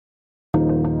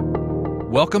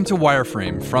Welcome to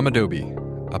Wireframe from Adobe,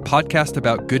 a podcast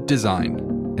about good design,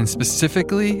 and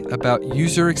specifically about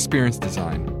user experience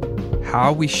design,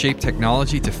 how we shape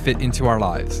technology to fit into our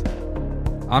lives.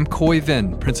 I'm Khoi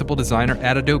Vinh, Principal Designer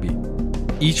at Adobe.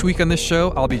 Each week on this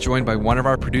show, I'll be joined by one of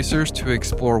our producers to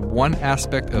explore one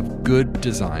aspect of good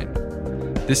design.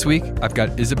 This week, I've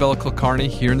got Isabella Kulkarni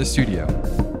here in the studio.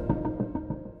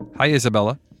 Hi,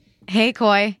 Isabella. Hey,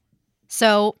 Khoi.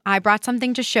 So I brought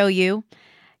something to show you.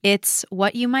 It's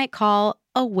what you might call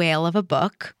a whale of a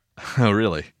book. Oh,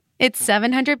 really? It's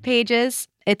 700 pages.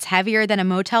 It's heavier than a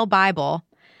motel Bible.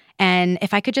 And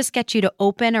if I could just get you to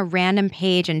open a random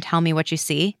page and tell me what you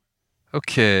see.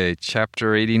 Okay,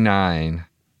 chapter 89.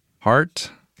 Heart,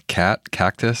 cat,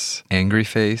 cactus, angry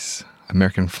face,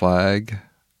 American flag,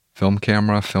 film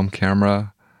camera,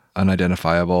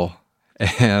 unidentifiable,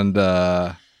 and,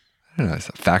 I don't know, is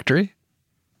that factory?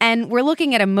 And we're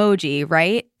looking at emoji,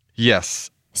 right? Yes.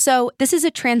 So this is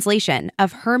a translation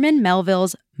of Herman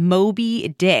Melville's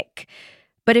Moby Dick.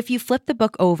 But if you flip the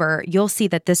book over, you'll see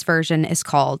that this version is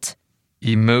called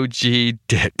Emoji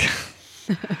Dick.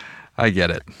 I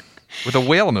get it. With a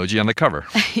whale emoji on the cover.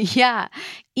 Yeah,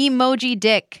 Emoji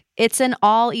Dick. It's an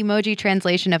all-emoji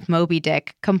translation of Moby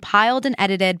Dick, compiled and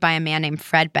edited by a man named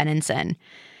Fred Benenson.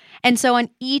 And so on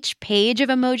each page of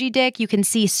Emoji Dick, you can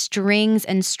see strings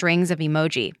and strings of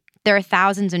emoji. There are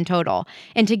thousands in total,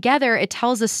 and together it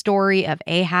tells the story of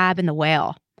Ahab and the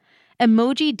whale.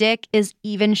 Emoji Dick is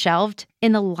even shelved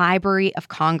in the Library of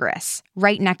Congress,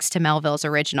 right next to Melville's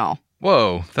original.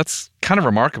 Whoa, that's kind of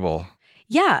remarkable.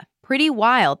 Yeah, pretty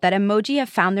wild that emoji have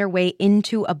found their way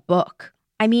into a book.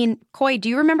 I mean, Khoi, do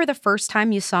you remember the first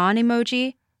time you saw an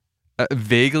emoji?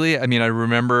 Vaguely. I mean, I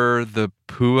remember the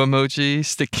poo emoji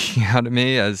sticking out at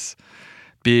me as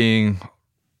being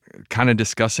kind of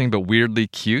disgusting but weirdly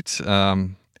cute.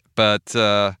 But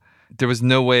there was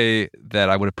no way that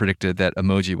I would have predicted that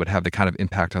emoji would have the kind of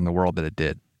impact on the world that it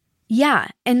did. Yeah,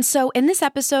 and so in this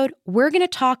episode, we're going to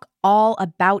talk all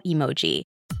about emoji.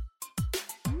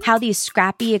 How these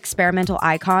scrappy experimental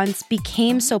icons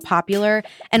became so popular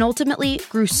and ultimately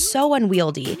grew so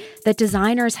unwieldy that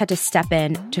designers had to step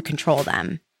in to control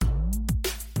them.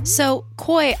 So,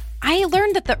 Khoi, I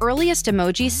learned that the earliest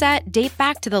emoji set date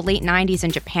back to the late 90s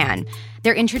in Japan.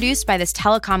 They're introduced by this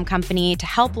telecom company to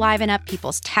help liven up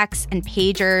people's texts and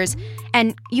pagers.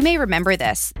 And you may remember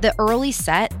this. The early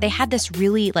set, they had this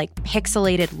really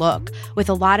pixelated look with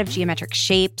a lot of geometric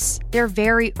shapes. They're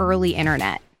very early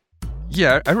internet.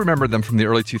 Yeah, I remember them from the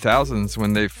early 2000s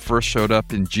when they first showed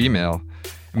up in Gmail.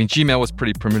 I mean, Gmail was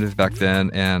pretty primitive back then,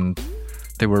 and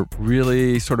they were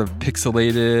really sort of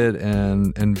pixelated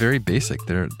and very basic.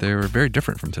 They were very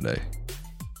different from today.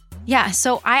 Yeah,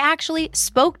 so I actually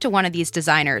spoke to one of these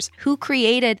designers who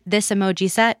created this emoji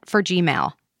set for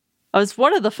Gmail. It was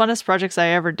one of the funnest projects I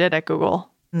ever did at Google.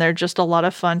 And they're just a lot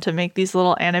of fun to make these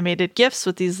little animated GIFs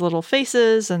with these little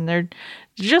faces, and they're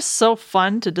just so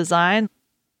fun to design.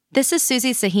 This is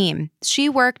Susie Sahim. She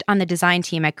worked on the design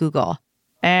team at Google.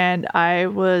 And I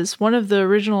was one of the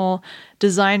original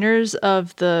designers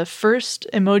of the first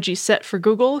emoji set for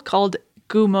Google called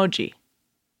Goomoji.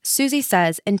 Susie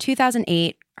says in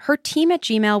 2008, her team at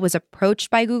Gmail was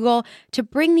approached by Google to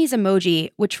bring these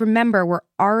emoji, which remember were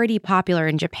already popular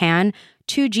in Japan,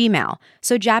 to Gmail,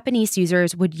 so Japanese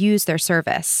users would use their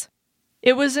service.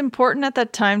 It was important at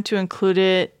that time to include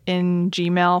it in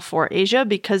Gmail for Asia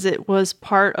because it was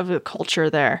part of the culture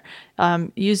there.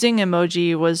 Using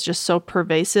emoji was just so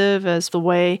pervasive as the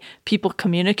way people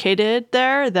communicated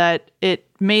there that it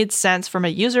made sense from a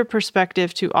user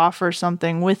perspective to offer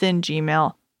something within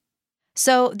Gmail.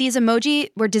 So these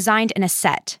emoji were designed in a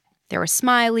set. There were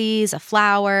smileys, a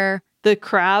flower, the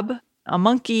crab, a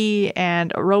monkey,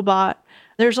 and a robot.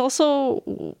 There's also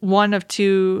one of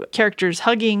two characters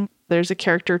hugging. There's a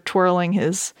character twirling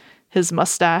his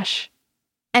mustache.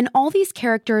 And all these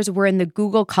characters were in the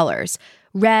Google colors,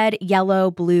 red, yellow,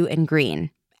 blue, and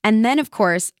green. And then, of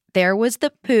course, there was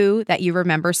the poo that you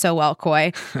remember so well,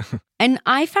 Khoi. And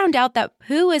I found out that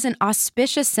poo is an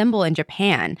auspicious symbol in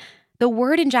Japan. The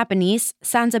word in Japanese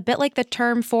sounds a bit like the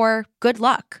term for good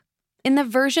luck. In the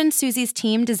version Susie's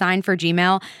team designed for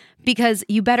Gmail, because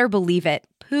you better believe it,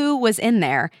 poo was in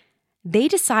there, they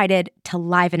decided to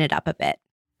liven it up a bit.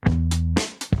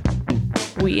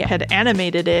 We had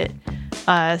animated it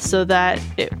so that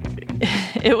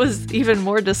it was even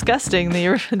more disgusting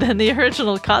than the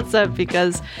original concept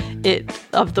because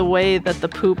of the way that the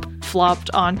poop flopped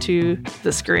onto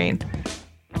the screen.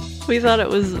 We thought it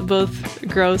was both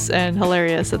gross and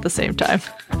hilarious at the same time.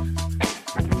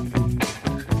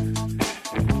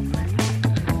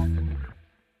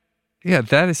 Yeah,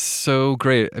 that is so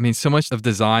great. I mean, so much of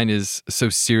design is so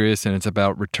serious and it's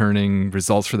about returning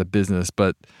results for the business,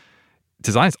 but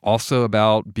design is also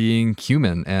about being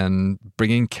human and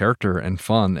bringing character and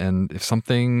fun. And if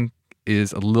something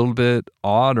is a little bit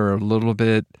odd or a little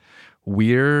bit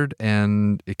weird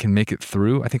and it can make it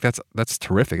through, I think that's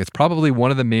terrific. It's probably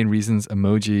one of the main reasons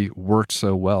emoji worked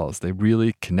so well, is they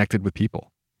really connected with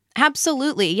people.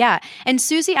 Absolutely, yeah. And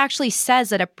Susie actually says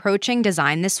that approaching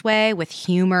design this way with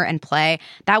humor and play,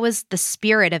 that was the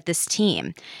spirit of this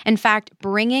team. In fact,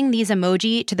 bringing these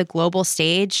emoji to the global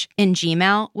stage in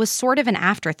Gmail was sort of an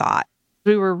afterthought.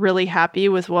 We were really happy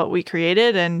with what we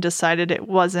created and decided it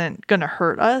wasn't going to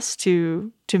hurt us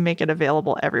to make it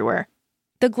available everywhere.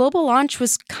 The global launch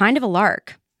was kind of a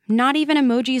lark. Not even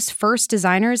emoji's first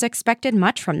designers expected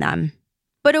much from them.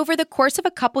 But over the course of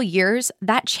a couple years,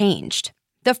 that changed.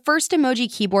 The first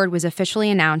emoji keyboard was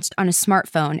officially announced on a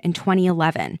smartphone in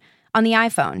 2011, on the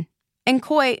iPhone. And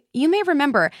Coy, you may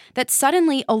remember that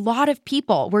suddenly a lot of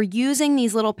people were using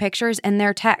these little pictures in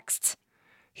their texts.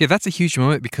 Yeah, that's a huge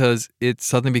moment because it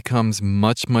suddenly becomes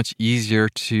much, much easier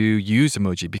to use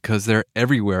emoji because they're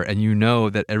everywhere and you know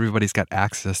that everybody's got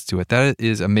access to it. That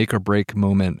is a make or break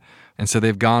moment. And so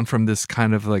they've gone from this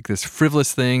kind of like this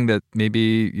frivolous thing that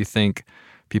maybe you think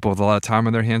people with a lot of time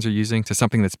on their hands are using to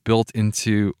something that's built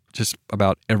into just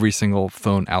about every single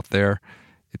phone out there.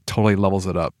 It totally levels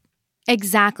it up.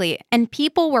 Exactly. And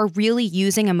people were really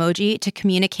using emoji to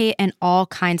communicate in all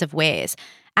kinds of ways.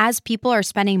 As people are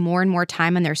spending more and more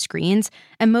time on their screens,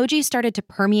 emoji started to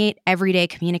permeate everyday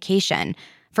communication.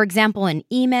 For example, in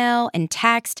email, in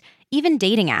text, even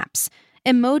dating apps.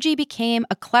 Emoji became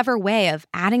a clever way of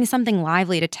adding something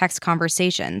lively to text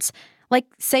conversations. Like,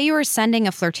 say you were sending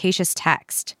a flirtatious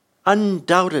text.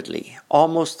 Undoubtedly,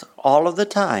 almost all of the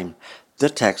time, the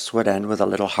text would end with a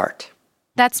little heart.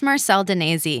 That's Marcel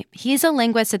Danesi. He's a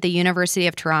linguist at the University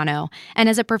of Toronto, and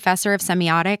as a professor of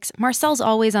semiotics, Marcel's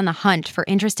always on the hunt for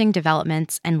interesting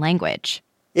developments in language.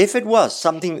 If it was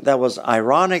something that was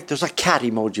ironic, there's a cat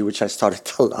emoji, which I started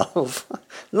to love.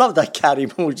 Love that cat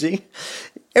emoji.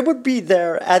 It would be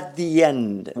there at the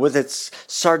end with its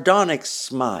sardonic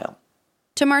smile.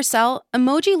 To Marcel,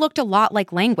 emoji looked a lot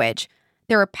like language.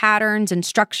 There were patterns and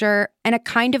structure and a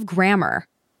kind of grammar.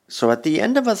 So at the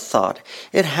end of a thought,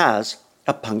 it has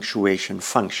a punctuation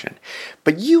function.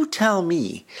 But you tell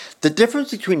me the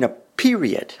difference between a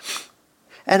period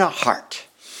and a heart.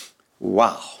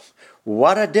 Wow,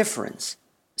 what a difference.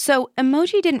 So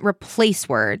emoji didn't replace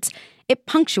words, it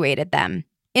punctuated them.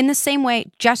 In the same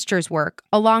way gestures work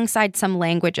alongside some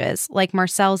languages, like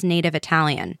Marcel's native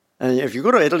Italian. If you go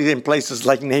to Italy in places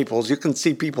like Naples, you can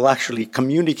see people actually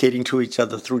communicating to each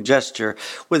other through gesture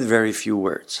with very few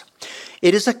words.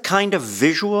 It is a kind of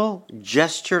visual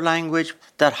gesture language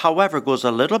that, however, goes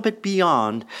a little bit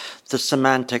beyond the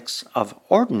semantics of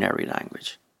ordinary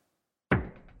language.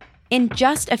 In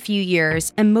just a few years,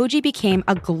 emoji became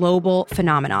a global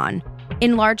phenomenon,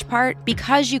 in large part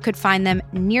because you could find them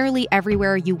nearly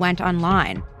everywhere you went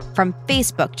online, from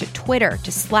Facebook to Twitter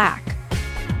to Slack.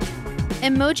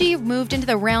 Emoji moved into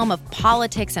the realm of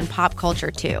politics and pop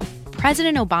culture, too.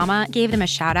 President Obama gave them a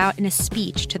shout-out in a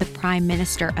speech to the Prime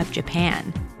Minister of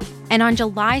Japan. And on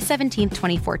July 17,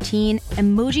 2014,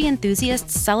 emoji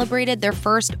enthusiasts celebrated their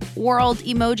first World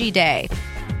Emoji Day.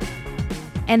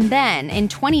 And then, in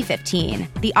 2015,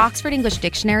 the Oxford English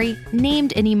Dictionary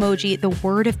named an emoji the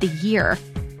word of the year.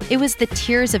 It was the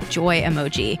tears of joy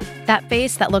emoji, that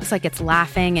face that looks like it's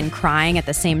laughing and crying at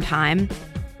the same time.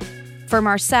 For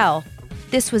Marcel,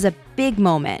 this was a big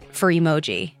moment for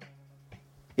emoji.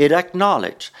 It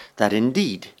acknowledged that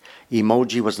indeed,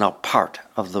 emoji was now part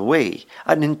of the way,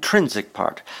 an intrinsic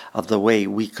part of the way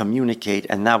we communicate,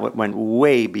 and that went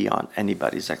way beyond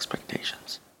anybody's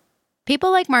expectations.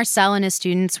 People like Marcel and his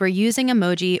students were using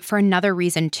emoji for another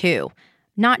reason too.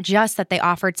 Not just that they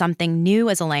offered something new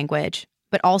as a language,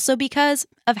 but also because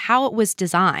of how it was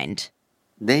designed.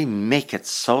 They make it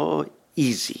so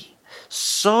easy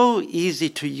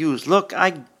to use. Look,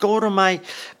 I go to my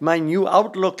new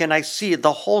Outlook and I see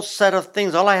the whole set of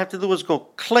things. All I have to do is go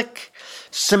click.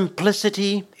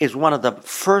 Simplicity is one of the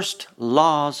first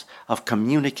laws of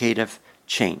communicative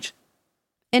change.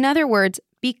 In other words,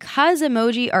 because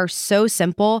emoji are so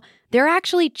simple, they're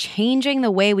actually changing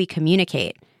the way we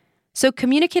communicate. So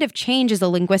communicative change is a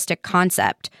linguistic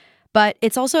concept, but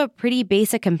it's also a pretty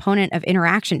basic component of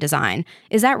interaction design.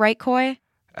 Is that right, Coy?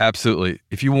 Absolutely.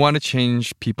 If you want to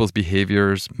change people's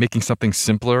behaviors, making something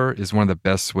simpler is one of the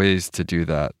best ways to do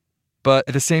that. But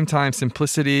at the same time,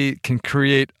 simplicity can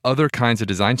create other kinds of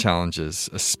design challenges,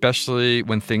 especially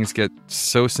when things get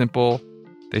so simple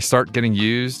They start getting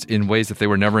used in ways that they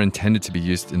were never intended to be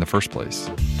used in the first place.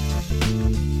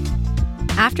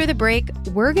 After the break,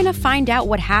 we're going to find out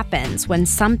what happens when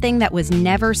something that was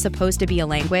never supposed to be a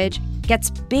language gets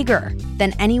bigger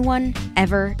than anyone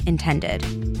ever intended.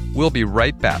 We'll be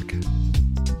right back.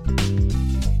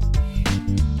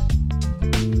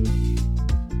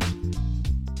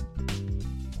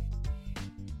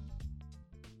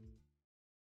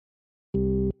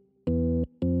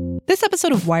 This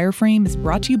episode of Wireframe is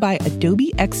brought to you by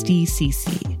Adobe XD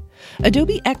CC.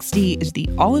 Adobe XD is the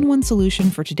all-in-one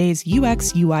solution for today's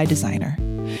UX UI designer.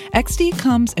 XD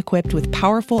comes equipped with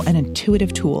powerful and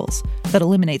intuitive tools that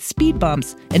eliminate speed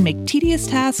bumps and make tedious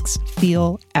tasks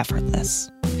feel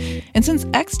effortless. And since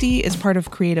XD is part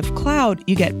of Creative Cloud,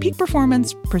 you get peak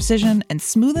performance, precision, and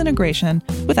smooth integration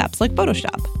with apps like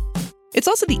Photoshop. It's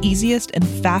also the easiest and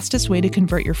fastest way to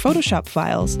convert your Photoshop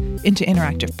files into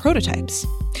interactive prototypes.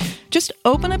 Just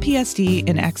open a PSD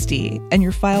in XD, and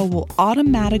your file will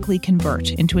automatically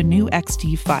convert into a new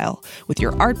XD file with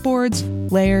your artboards,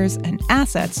 layers, and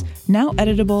assets now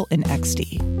editable in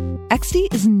XD.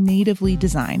 XD is natively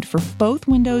designed for both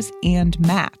Windows and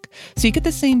Mac, so you get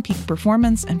the same peak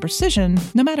performance and precision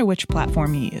no matter which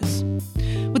platform you use.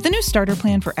 With the new starter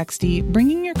plan for XD,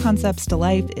 bringing your concepts to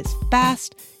life is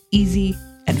fast, easy,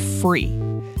 and free.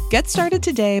 Get started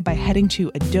today by heading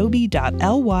to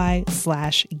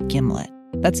adobe.ly/Gimlet.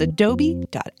 That's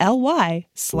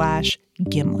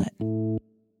adobe.ly/Gimlet.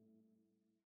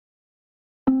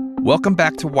 Welcome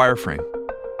back to Wireframe.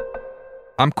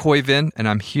 I'm Khoi Vinh, and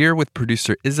I'm here with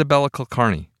producer Isabella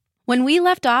Kulkarni. When we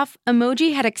left off,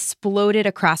 emoji had exploded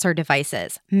across our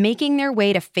devices, making their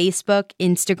way to Facebook,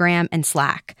 Instagram, and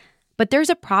Slack. But there's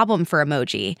a problem for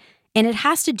emoji, and it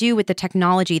has to do with the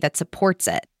technology that supports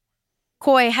it.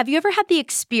 Khoi, have you ever had the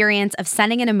experience of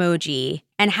sending an emoji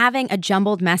and having a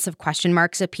jumbled mess of question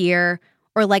marks appear,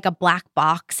 or like a black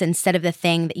box instead of the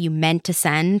thing that you meant to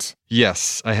send?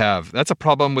 Yes, I have. That's a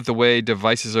problem with the way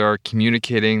devices are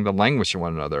communicating the language to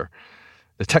one another.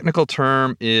 The technical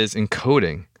term is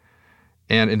encoding.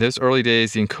 And in those early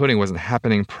days, the encoding wasn't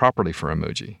happening properly for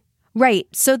emoji. Right.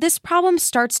 So this problem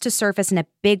starts to surface in a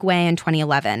big way in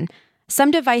 2011. Some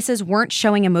devices weren't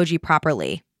showing emoji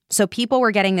properly. So people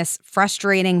were getting this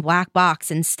frustrating black box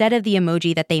instead of the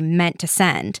emoji that they meant to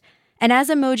send. And as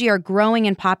emoji are growing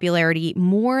in popularity,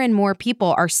 more and more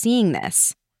people are seeing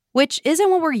this, which isn't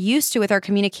what we're used to with our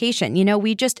communication. You know,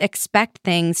 we just expect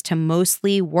things to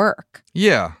mostly work.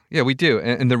 Yeah, we do.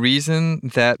 And the reason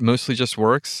that mostly just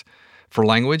works for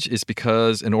language is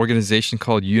because an organization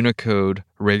called Unicode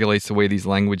regulates the way these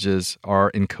languages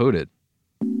are encoded.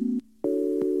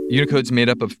 Unicode's made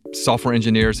up of software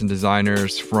engineers and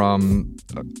designers from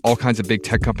all kinds of big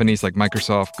tech companies like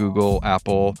Microsoft, Google,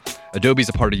 Apple. Adobe's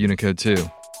a part of Unicode too.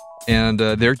 And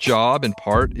their job, in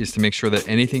part, is to make sure that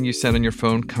anything you send on your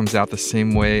phone comes out the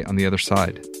same way on the other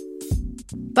side.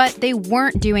 But they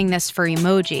weren't doing this for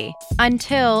emoji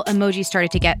until emoji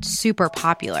started to get super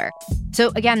popular.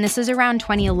 So again, this is around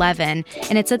 2011,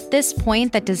 and it's at this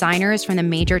point that designers from the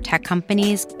major tech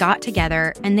companies got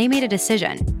together and they made a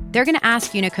decision. They're going to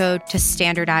ask Unicode to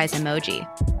standardize emoji.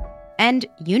 And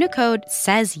Unicode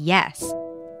says yes.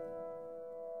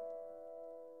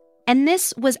 And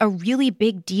this was a really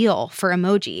big deal for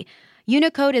emoji.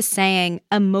 Unicode is saying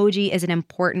emoji is an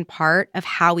important part of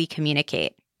how we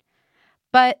communicate.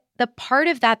 But the part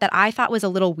of that I thought was a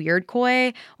little weird,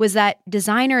 Khoi, was that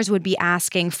designers would be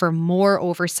asking for more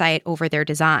oversight over their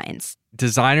designs.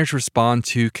 Designers respond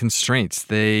to constraints.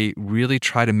 They really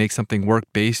try to make something work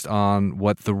based on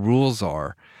what the rules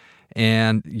are.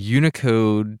 And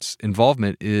Unicode's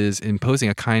involvement is imposing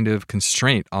a kind of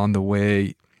constraint on the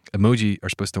way emoji are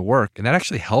supposed to work. And that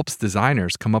actually helps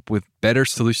designers come up with better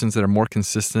solutions that are more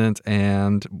consistent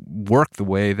and work the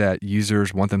way that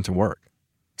users want them to work.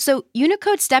 So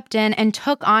Unicode stepped in and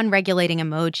took on regulating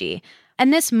emoji.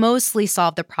 And this mostly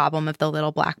solved the problem of the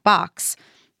little black box.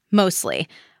 Mostly.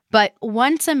 But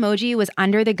once emoji was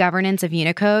under the governance of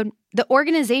Unicode, the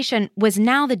organization was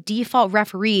now the default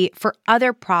referee for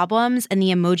other problems in the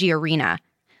emoji arena,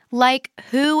 like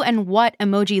who and what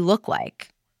emoji look like.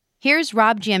 Here's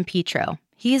Rob Giampietro.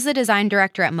 He's the design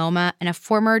director at MoMA and a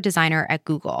former designer at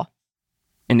Google.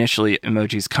 Initially,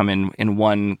 emojis come in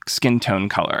one skin tone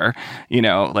color,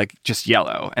 like just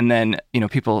yellow. And then,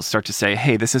 people start to say,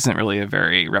 hey, this isn't really a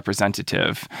very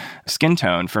representative skin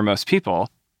tone for most people.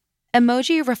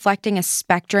 Emoji reflecting a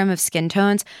spectrum of skin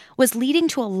tones was leading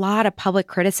to a lot of public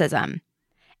criticism.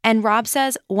 And Rob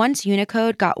says once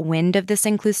Unicode got wind of this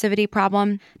inclusivity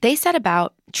problem, they set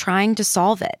about trying to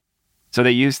solve it. So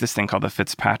they use this thing called the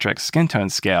Fitzpatrick skin tone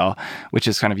scale, which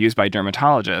is kind of used by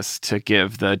dermatologists to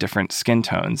give the different skin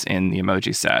tones in the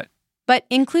emoji set. But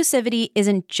inclusivity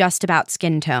isn't just about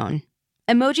skin tone.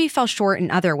 Emoji fell short in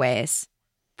other ways.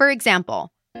 For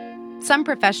example, some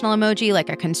professional emoji like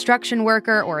a construction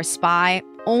worker or a spy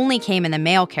only came in the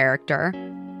male character.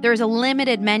 There's a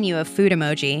limited menu of food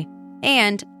emoji,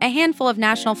 and a handful of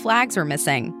national flags were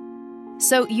missing.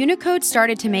 So Unicode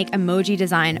started to make emoji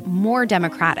design more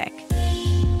democratic.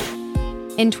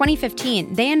 In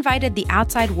 2015, they invited the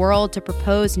outside world to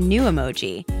propose new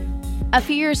emoji. A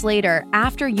few years later,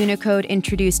 after Unicode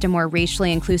introduced a more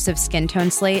racially inclusive skin tone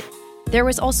slate, there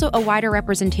was also a wider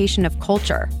representation of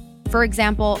culture. For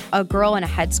example, a girl in a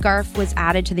headscarf was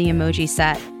added to the emoji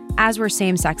set, as were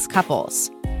same-sex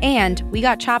couples. And we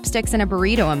got chopsticks and a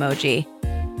burrito emoji.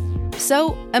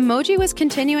 So emoji was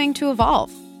continuing to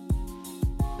evolve.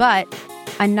 But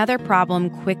another problem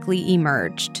quickly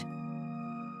emerged.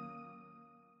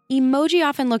 Emoji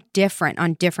often look different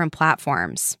on different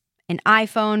platforms. An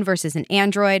iPhone versus an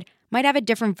Android might have a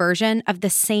different version of the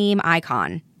same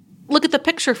icon. Look at the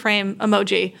picture frame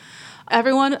emoji.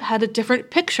 Everyone had a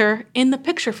different picture in the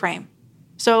picture frame.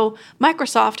 So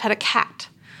Microsoft had a cat.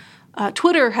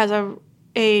 Twitter has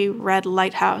a red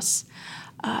lighthouse.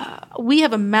 We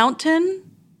have a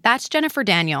mountain. That's Jennifer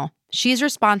Daniel. She's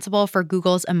responsible for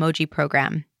Google's emoji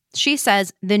program. She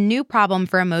says the new problem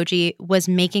for emoji was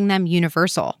making them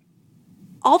universal.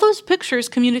 All those pictures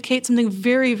communicate something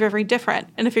very, very different.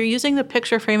 And if you're using the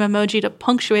picture frame emoji to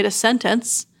punctuate a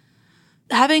sentence,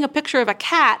 having a picture of a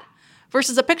cat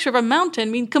versus a picture of a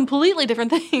mountain mean completely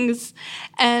different things.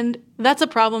 And that's a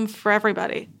problem for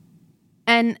everybody.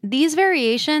 And these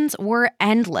variations were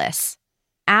endless.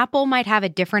 Apple might have a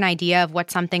different idea of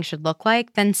what something should look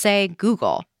like than, say,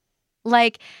 Google.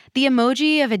 Like the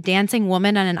emoji of a dancing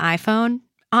woman on an iPhone.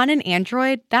 On an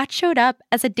Android, that showed up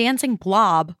as a dancing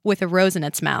blob with a rose in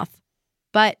its mouth.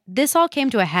 But this all came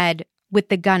to a head with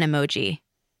the gun emoji.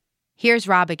 Here's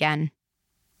Rob again.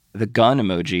 The gun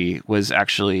emoji was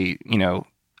actually,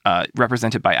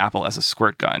 represented by Apple as a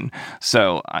squirt gun.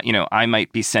 So, I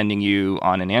might be sending you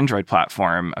on an Android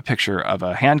platform a picture of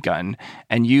a handgun,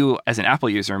 and you, as an Apple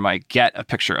user, might get a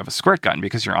picture of a squirt gun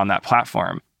because you're on that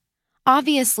platform.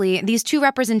 Obviously, these two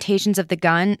representations of the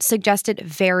gun suggested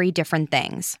very different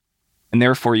things. And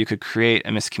therefore, you could create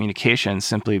a miscommunication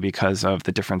simply because of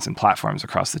the difference in platforms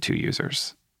across the two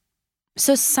users.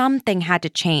 So something had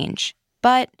to change.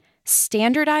 But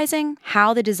standardizing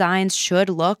how the designs should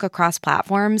look across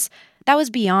platforms, that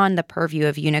was beyond the purview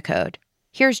of Unicode.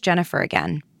 Here's Jennifer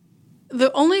again.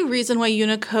 The only reason why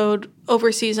Unicode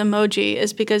oversees emoji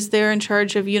is because they're in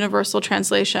charge of universal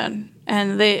translation,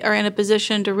 and they are in a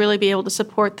position to really be able to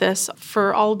support this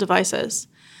for all devices.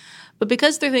 But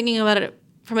because they're thinking about it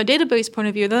from a database point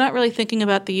of view, they're not really thinking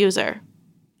about the user.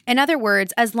 In other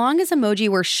words, as long as emoji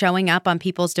were showing up on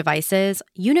people's devices,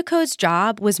 Unicode's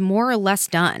job was more or less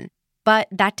done. But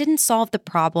that didn't solve the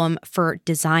problem for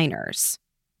designers.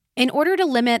 In order to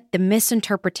limit the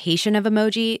misinterpretation of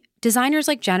emoji, designers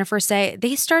like Jennifer say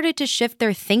they started to shift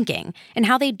their thinking and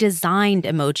how they designed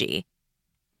emoji.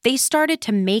 They started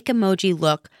to make emoji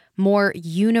look more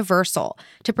universal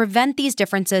to prevent these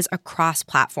differences across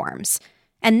platforms.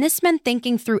 And this meant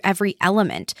thinking through every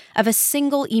element of a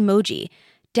single emoji,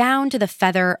 down to the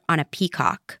feather on a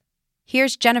peacock.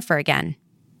 Here's Jennifer again.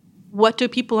 What do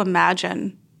people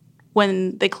imagine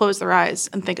when they close their eyes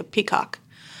and think of peacock?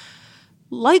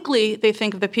 Likely, they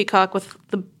think of the peacock with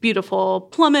the beautiful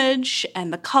plumage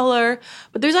and the color,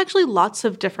 but there's actually lots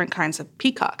of different kinds of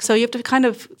peacock. So you have to kind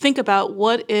of think about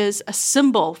what is a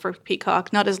symbol for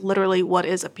peacock, not as literally what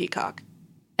is a peacock.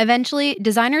 Eventually,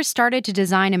 designers started to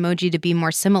design emoji to be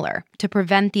more similar, to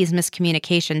prevent these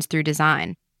miscommunications through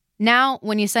design. Now,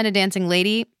 when you send a dancing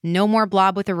lady, no more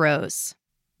blob with a rose.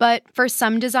 But for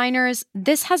some designers,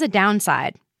 this has a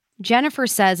downside. Jennifer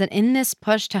says that in this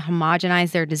push to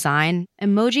homogenize their design,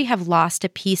 emoji have lost a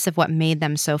piece of what made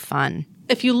them so fun.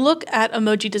 If you look at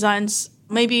emoji designs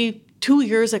maybe 2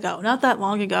 years ago, not that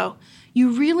long ago,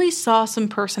 you really saw some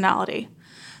personality.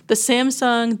 The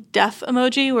Samsung death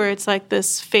emoji, where it's like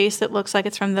this face that looks like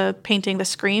it's from the painting The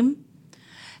Scream,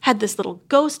 had this little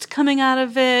ghost coming out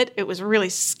of it. It was really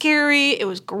scary. It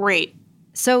was great.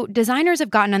 So designers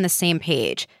have gotten on the same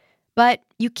page. But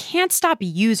you can't stop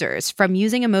users from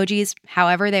using emojis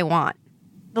however they want.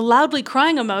 The loudly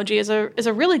crying emoji is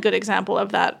a really good example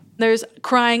of that. There's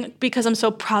crying because I'm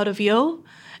so proud of you,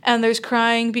 and there's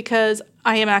crying because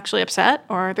I am actually upset,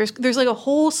 or there's like a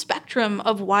whole spectrum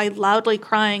of why loudly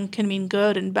crying can mean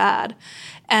good and bad.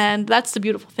 And that's the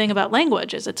beautiful thing about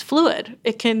language is it's fluid.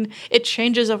 It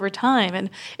changes over time, and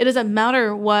it doesn't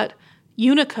matter what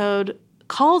Unicode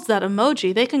calls that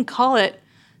emoji. They can call it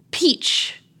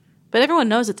peach, but everyone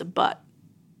knows it's a butt.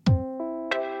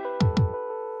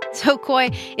 So, Coy,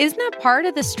 isn't that part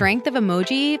of the strength of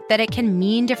emoji, that it can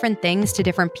mean different things to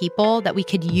different people, that we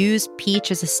could use peach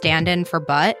as a stand-in for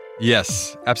butt?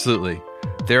 Yes, absolutely.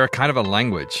 They're a kind of a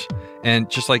language. And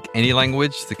just like any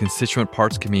language, the constituent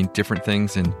parts can mean different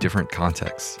things in different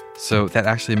contexts. So that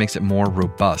actually makes it more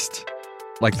robust.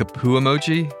 Like the poo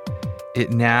emoji,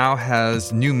 it now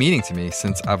has new meaning to me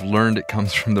since I've learned it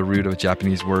comes from the root of a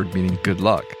Japanese word meaning good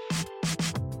luck.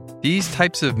 These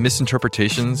types of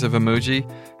misinterpretations of emoji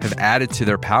have added to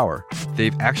their power.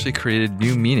 They've actually created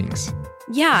new meanings.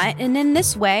 Yeah, and in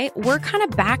this way, we're kind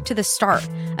of back to the start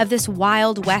of this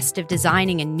wild west of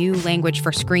designing a new language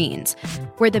for screens,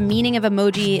 where the meaning of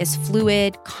emoji is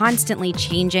fluid, constantly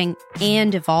changing,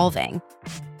 and evolving.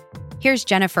 Here's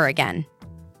Jennifer again.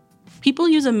 People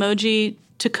use emoji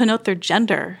to connote their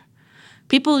gender.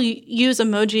 People use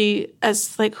emoji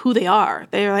as like who they are.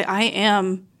 They're like, I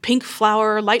am pink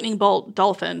flower, lightning bolt,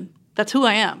 dolphin. That's who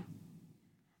I am.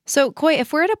 So, Coy,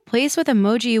 if we're at a place with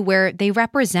emoji where they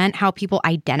represent how people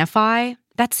identify,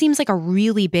 that seems like a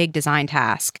really big design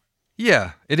task.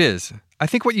 Yeah, it is. I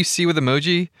think what you see with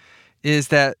emoji is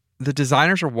that the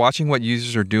designers are watching what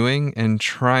users are doing and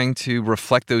trying to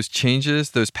reflect those changes,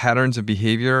 those patterns of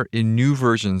behavior in new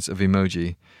versions of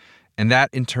emoji. And that,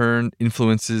 in turn,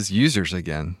 influences users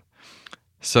again.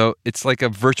 So it's like a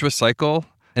virtuous cycle.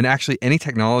 And actually, any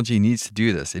technology needs to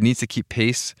do this. It needs to keep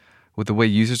pace with the way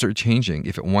users are changing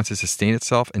if it wants to sustain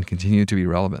itself and continue to be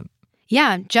relevant.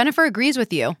 Yeah, Jennifer agrees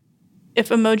with you. If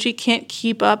emoji can't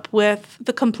keep up with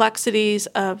the complexities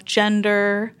of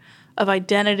gender, of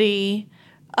identity,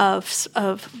 of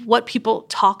what people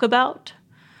talk about,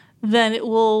 then it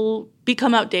will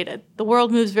become outdated. The world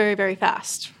moves very, very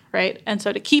fast, right? And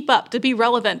so to keep up, to be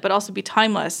relevant, but also be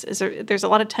timeless, there's a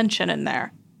lot of tension in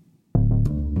there.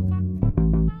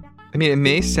 I mean, it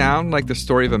may sound like the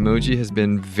story of emoji has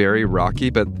been very rocky,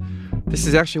 but this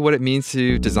is actually what it means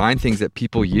to design things that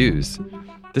people use.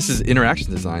 This is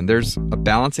interaction design. There's a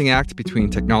balancing act between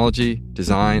technology,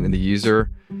 design, and the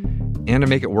user. And to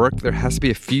make it work, there has to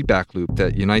be a feedback loop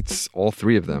that unites all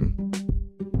three of them.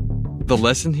 The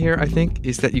lesson here, I think,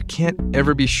 is that you can't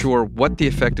ever be sure what the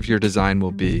effect of your design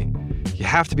will be. You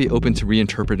have to be open to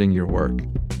reinterpreting your work.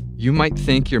 You might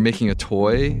think you're making a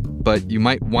toy, but you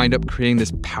might wind up creating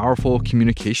this powerful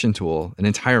communication tool, an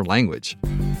entire language.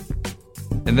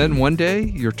 And then one day,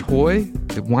 your toy,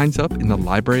 it winds up in the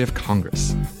Library of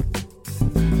Congress.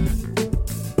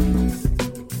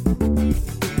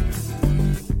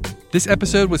 This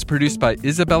episode was produced by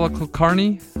Isabella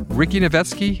Kulkarni, Ricky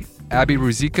Novetsky, Abby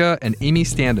Ruzicka, and Amy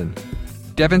Standen.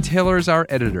 Devin Taylor is our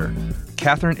editor.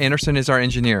 Catherine Anderson is our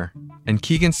engineer. And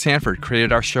Keegan Sanford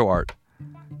created our show art.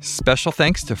 Special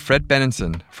thanks to Fred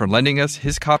Benenson for lending us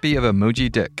his copy of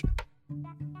Emoji Dick.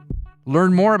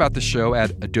 Learn more about the show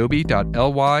at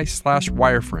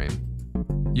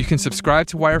adobe.ly/wireframe. You can subscribe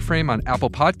to Wireframe on Apple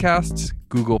Podcasts,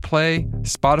 Google Play,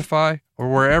 Spotify, or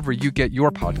wherever you get your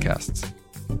podcasts.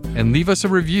 And leave us a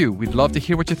review. We'd love to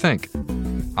hear what you think.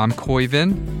 I'm Coy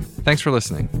Vin. Thanks for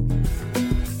listening.